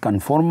that is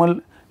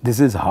conformal, this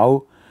is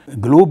how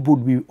globe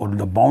would be, or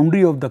the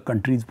boundary of the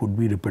countries would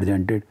be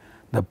represented.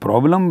 The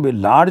problem,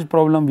 large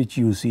problem which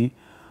you see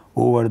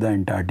over the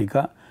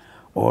Antarctica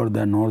or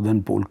the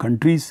northern pole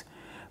countries,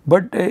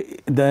 but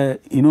the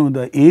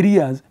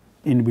areas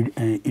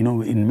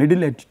in middle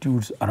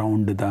latitudes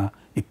around the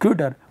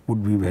equator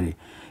would be very,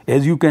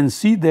 as you can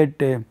see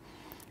that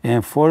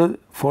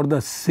for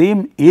the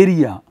same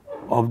area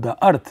of the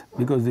earth,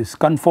 because this is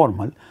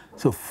conformal.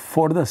 So,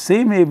 for the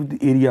same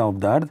area of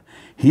the earth,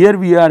 here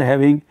we are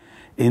having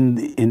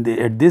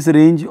at this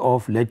range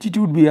of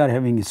latitude we are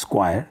having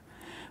square,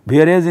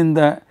 whereas in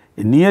the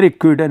near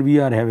equator we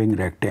are having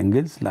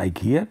rectangles like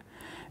here,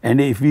 and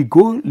if we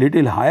go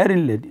little higher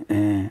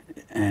in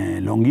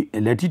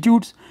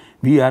latitudes,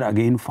 we are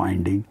again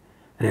finding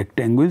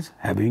rectangles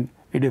having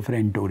a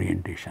different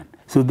orientation.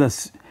 So, the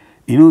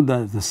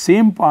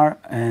same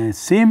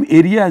same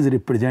area is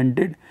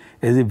represented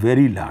as a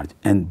very large,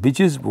 and which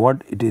is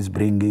what it is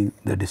bringing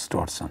the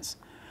distortions,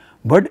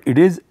 but it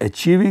is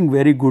achieving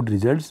very good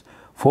results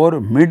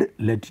for mid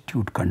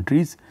latitude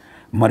countries.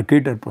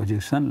 Mercator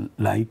projection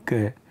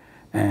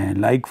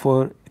like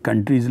for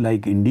countries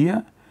like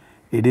India,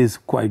 it is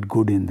quite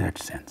good in that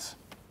sense.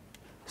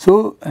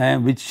 So,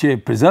 which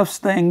preserves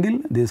the angle,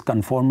 this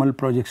conformal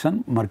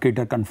projection,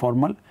 Mercator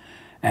conformal.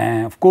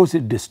 Of course,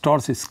 it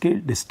distorts scale,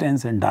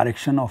 distance and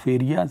direction of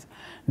areas.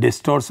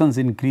 Distortions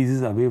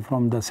increases away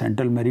from the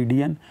central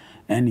meridian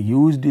and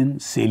used in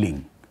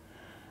sailing,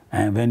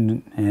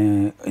 when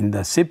in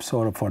the ships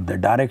or for the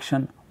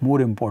direction more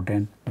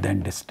important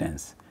than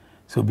distance.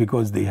 So,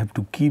 because they have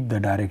to keep the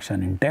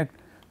direction intact.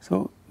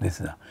 So, this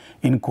is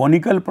in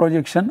conical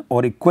projection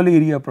or equal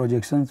area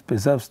projections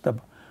preserves the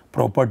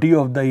property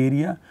of the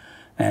area,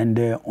 and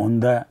on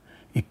the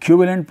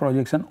equivalent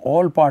projection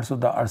all parts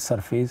of the earth's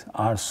surface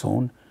are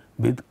shown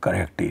with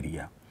correct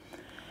area.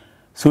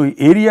 So,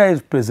 area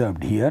is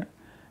preserved here.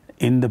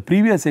 In the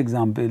previous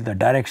example, the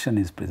direction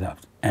is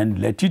preserved, and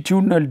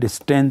latitudinal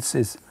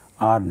distances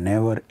are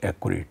never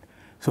accurate.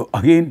 So,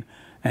 again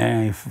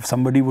if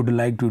somebody would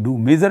like to do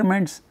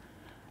measurements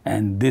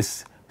and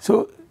this,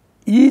 so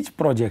each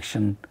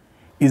projection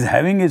is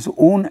having its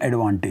own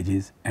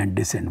advantages and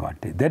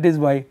disadvantages. That is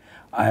why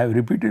I have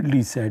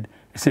repeatedly said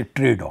it is a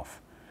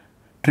trade-off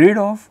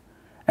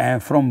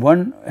from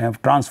one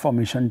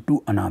transformation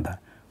to another,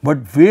 but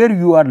where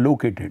you are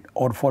located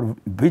or for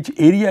which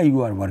area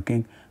you are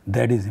working,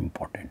 that is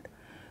important.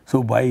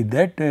 So, by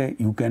that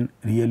you can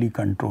really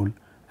control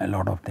a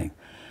lot of things.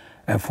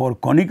 For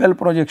conical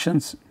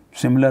projections,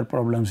 similar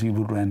problems you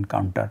would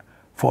encounter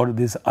for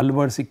this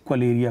Albers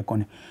equal area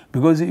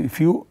because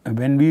if you,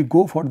 when we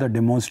go for the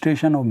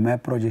demonstration of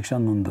map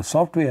projection on the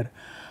software,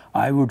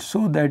 I would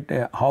show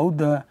that how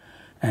the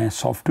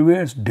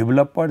software's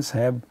developers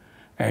have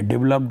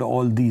developed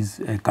all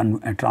these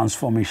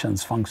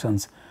transformations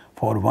functions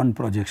for one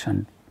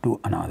projection to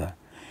another.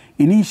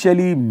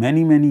 Initially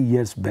many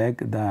years back,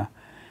 the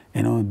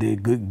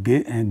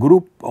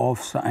group of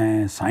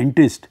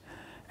scientists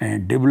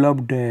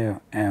developed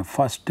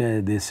first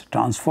this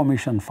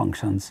transformation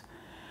functions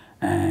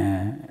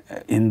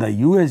in the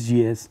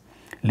USGS.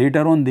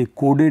 Later on they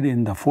coded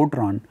in the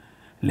Fortran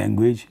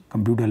language,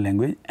 computer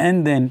language,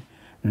 and then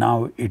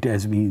now it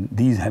has been,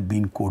 these have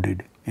been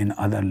coded in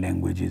other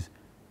languages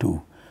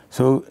too.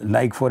 So,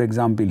 like for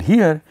example,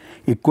 here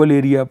equal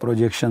area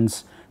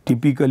projections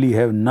typically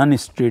have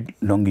non-straight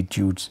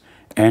longitudes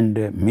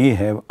and may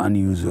have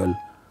unusual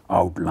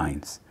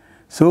outlines.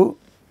 So,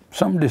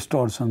 some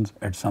distortions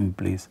at some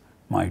place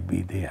might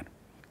be there.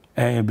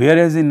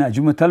 Whereas in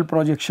azimuthal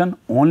projection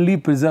only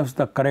preserves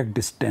the correct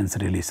distance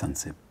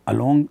relationship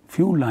along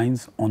few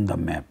lines on the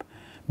map,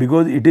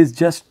 because it is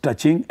just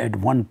touching at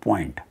one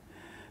point.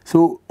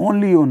 So,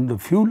 only on the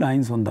few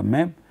lines on the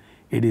map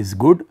it is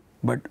good,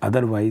 but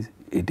otherwise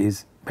it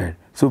is bad.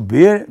 So,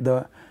 where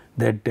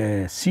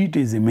that seat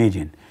is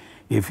imagined,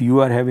 if you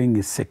are having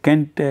a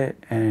secant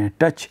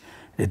touch,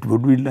 it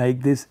would be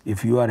like this.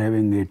 If you are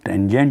having a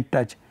tangent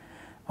touch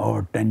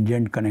or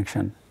tangent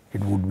connection,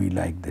 it would be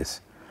like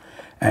this.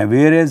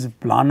 Whereas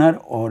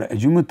planar or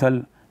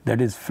azimuthal, that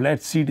is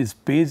flat seat, is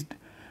placed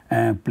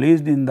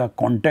in the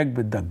contact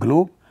with the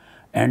globe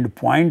and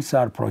points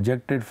are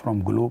projected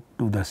from globe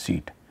to the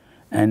seat,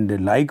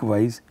 and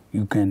likewise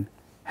you can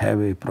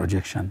have a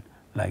projection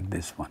like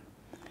this one.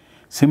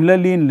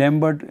 Similarly, in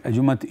Lambert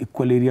azimuth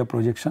equal area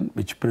projection,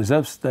 which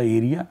preserves the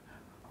area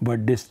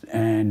but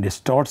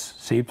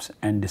distorts shapes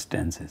and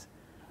distances.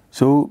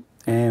 So,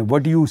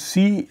 what you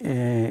see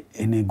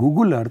in a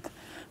Google Earth,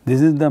 this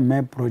is the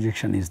map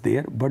projection is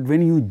there, but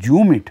when you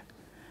zoom it,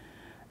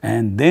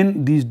 and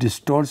then these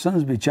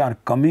distortions which are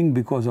coming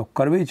because of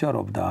curvature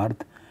of the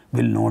earth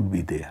will not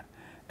be there,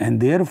 and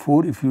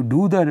therefore, if you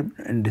do the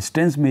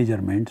distance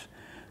measurements,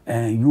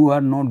 you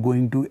are not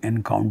going to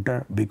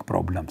encounter big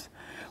problems.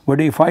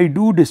 But if I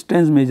do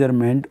distance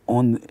measurement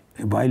on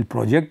while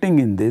projecting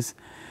in this,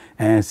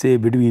 say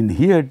between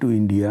here to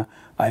India,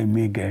 I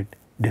may get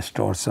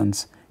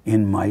distortions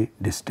in my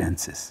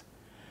distances.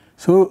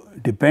 So,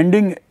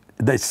 depending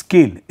the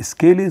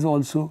scale is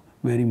also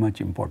very much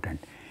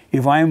important.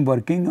 If I am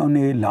working on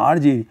a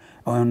large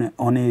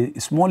on a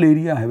small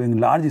area having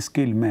large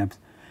scale maps,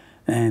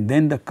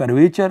 then the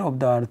curvature of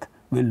the earth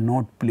will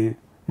not play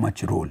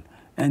much role,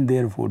 and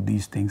therefore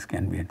these things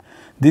can be.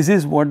 This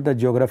is what the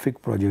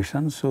geographic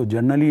projection. So,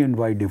 generally and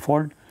by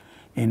default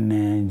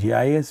in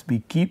GIS we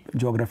keep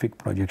geographic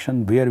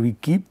projection where we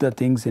keep the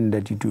things in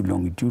latitude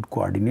longitude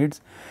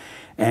coordinates,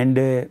 and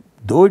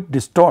though it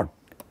distort,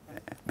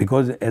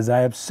 because as I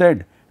have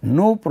said,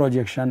 no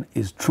projection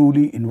is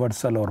truly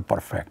universal or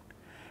perfect.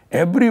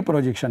 Every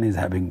projection is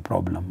having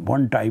problem,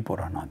 one type or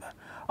another.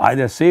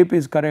 Either shape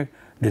is correct,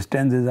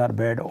 distances are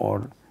bad,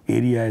 or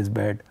area is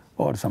bad,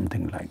 or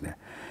something like that.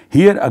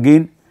 Here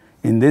again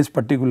in this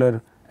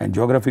particular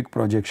geographic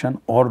projection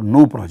or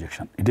no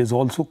projection, it is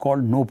also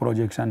called no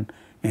projection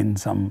in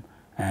some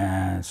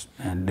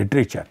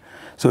literature.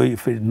 So,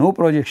 if it is no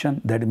projection,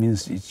 that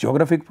means it is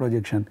geographic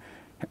projection.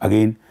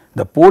 Again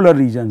the polar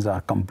regions are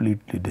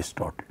completely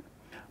distorted,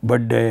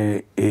 but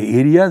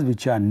areas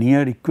which are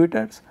near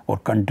equators or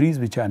countries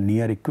which are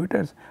near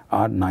equators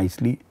are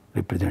nicely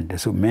represented.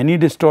 So, many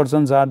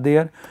distortions are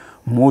there,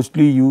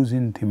 mostly used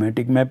in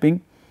thematic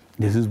mapping.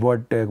 This is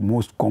what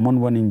most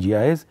common one in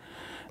GIS.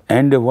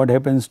 And what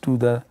happens to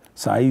the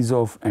size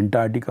of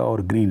Antarctica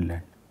or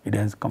Greenland? It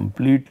has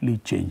completely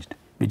changed,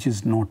 which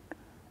is not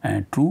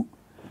true,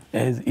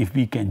 as if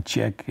we can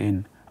check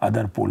in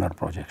other polar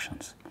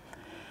projections.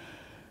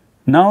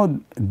 Now,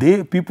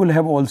 people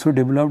have also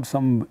developed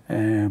some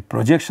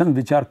projections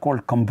which are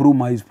called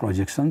compromise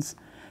projections.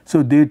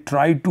 So, they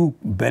try to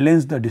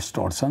balance the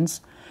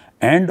distortions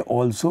and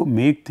also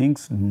make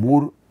things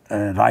more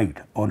right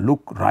or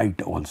look right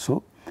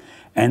also,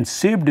 and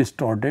shape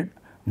distorted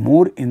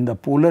more in the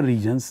polar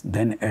regions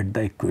than at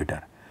the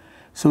equator.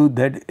 So,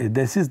 that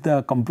this is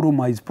the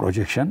compromise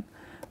projection,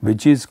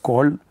 which is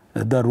called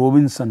the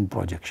Robinson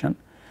projection.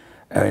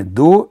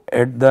 Though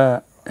at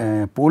the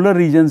polar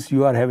regions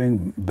you are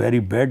having very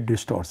bad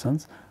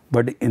distortions,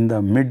 but in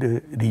the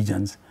mid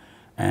regions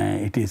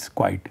it is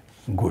quite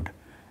good.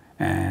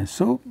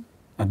 So,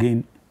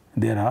 again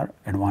there are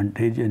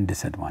advantages and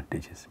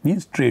disadvantages,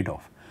 means trade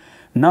off.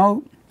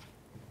 Now,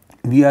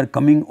 we are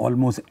coming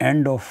almost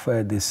end of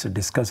this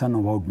discussion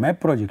about map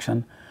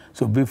projection.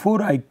 So,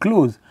 before I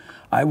close,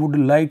 I would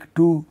like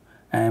to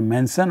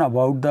mention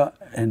about the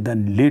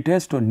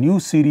latest or new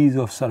series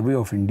of Survey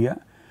of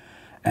India,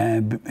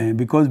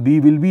 because we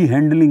will be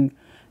handling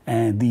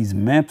these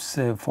maps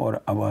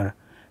for our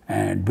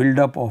build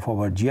up of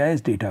our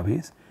GIS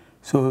database.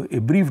 So, a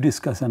brief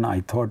discussion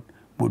I thought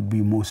would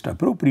be most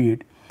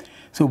appropriate.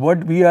 So,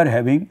 what we are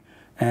having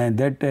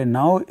that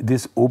now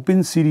this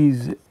open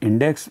series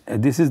index,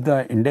 this is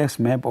the index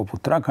map of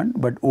Uttarakhand,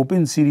 but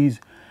open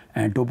series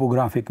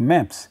topographic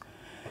maps,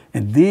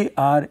 and they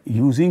are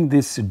using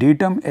this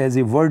datum as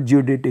a World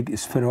Geodetic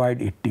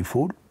Spheroid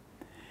 84.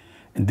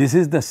 And this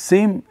is the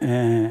same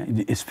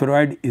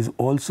spheroid is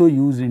also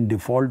used in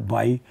default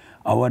by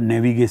our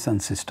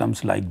navigation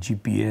systems like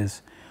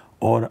GPS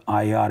or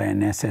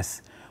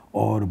IRNSS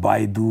or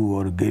Baidu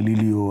or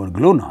Galileo or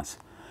GLONASS.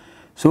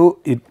 So,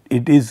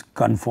 it is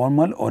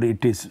conformal, or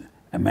it is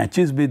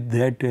matches with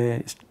that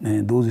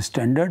those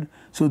standard.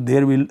 So,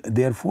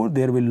 therefore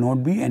there will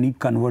not be any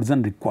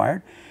conversion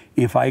required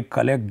if I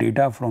collect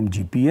data from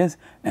GPS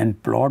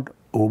and plot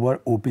over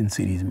open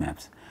series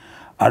maps.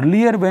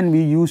 Earlier when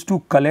we used to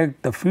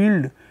collect the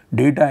field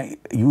data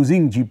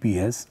using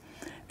GPS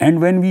and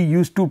when we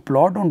used to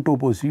plot on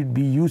TopoSheet,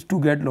 we used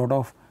to get lot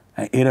of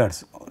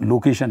errors,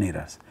 location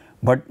errors.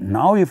 But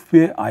now if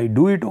I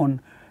do it on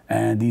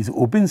these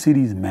open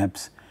series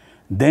maps,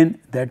 then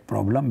that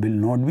problem will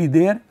not be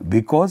there,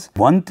 because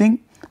one thing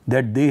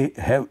that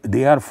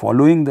they are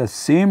following the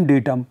same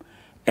datum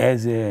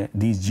as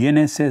these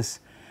GNSS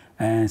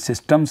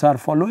systems are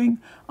following,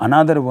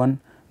 another one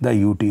the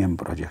UTM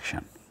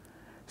projection.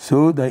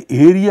 So, the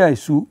area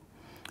issue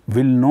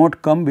will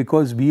not come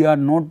because we are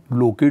not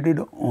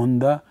located on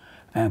the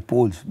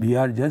poles, we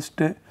are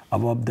just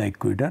above the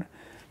equator.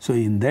 So,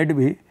 in that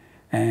way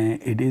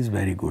it is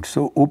very good.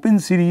 So, open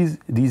series,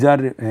 these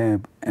are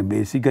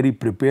basically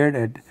prepared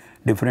at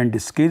different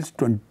scales,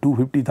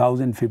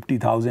 250,000,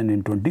 50,000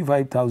 and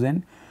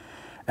 25,000,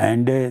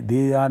 and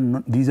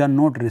these are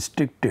not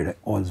restricted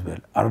as well.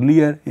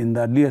 Earlier in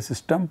the earlier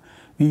system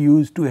we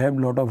used to have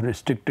lot of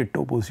restricted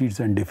TopoSheets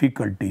and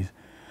difficulties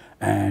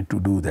to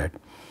do that.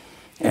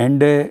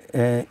 And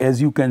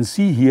as you can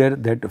see here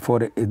that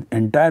for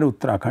entire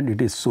Uttarakhand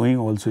it is showing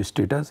also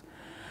status,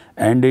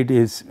 and it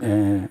is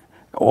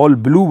all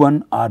blue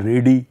one are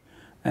ready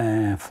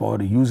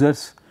for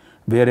users,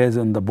 whereas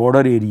on the border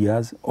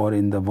areas or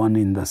in the one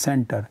in the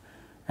center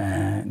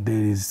there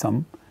is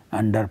some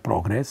under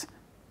progress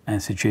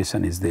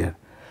situation is there.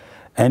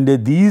 And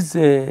these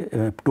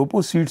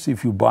TopoSheets,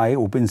 if you buy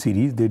open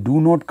series, they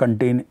do not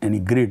contain any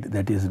grid,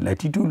 that is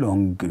latitude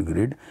longitude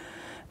grid,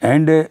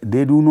 and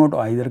they do not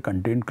either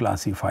contain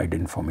classified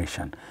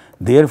information.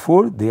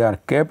 Therefore, they are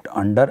kept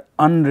under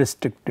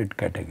unrestricted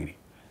category.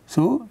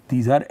 So,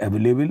 these are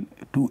available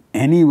to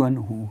anyone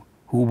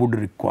who would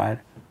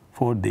require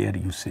for their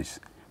usage,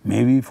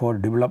 maybe for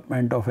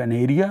development of an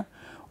area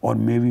or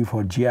maybe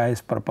for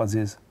GIS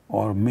purposes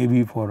or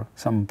maybe for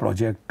some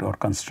project or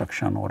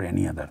construction or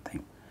any other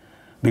thing.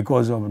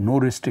 Because of no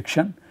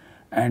restriction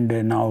and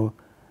now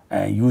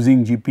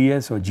using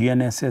GPS or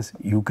GNSS,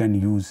 you can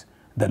use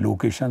the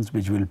locations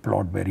which will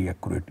plot very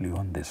accurately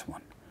on this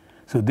one.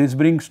 So, this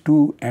brings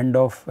to end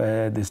of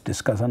this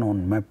discussion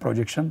on map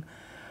projection.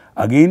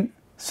 Again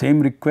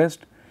same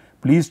request,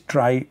 please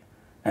try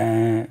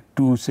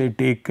to say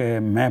take a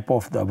map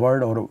of the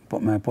world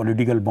or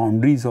political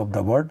boundaries of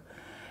the world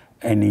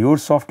in your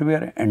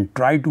software and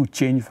try to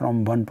change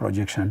from one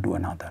projection to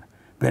another.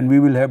 When we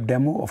will have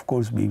demo, of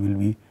course, we will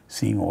be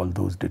seeing all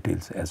those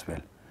details as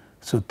well.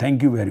 So,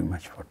 thank you very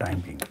much for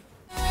time being.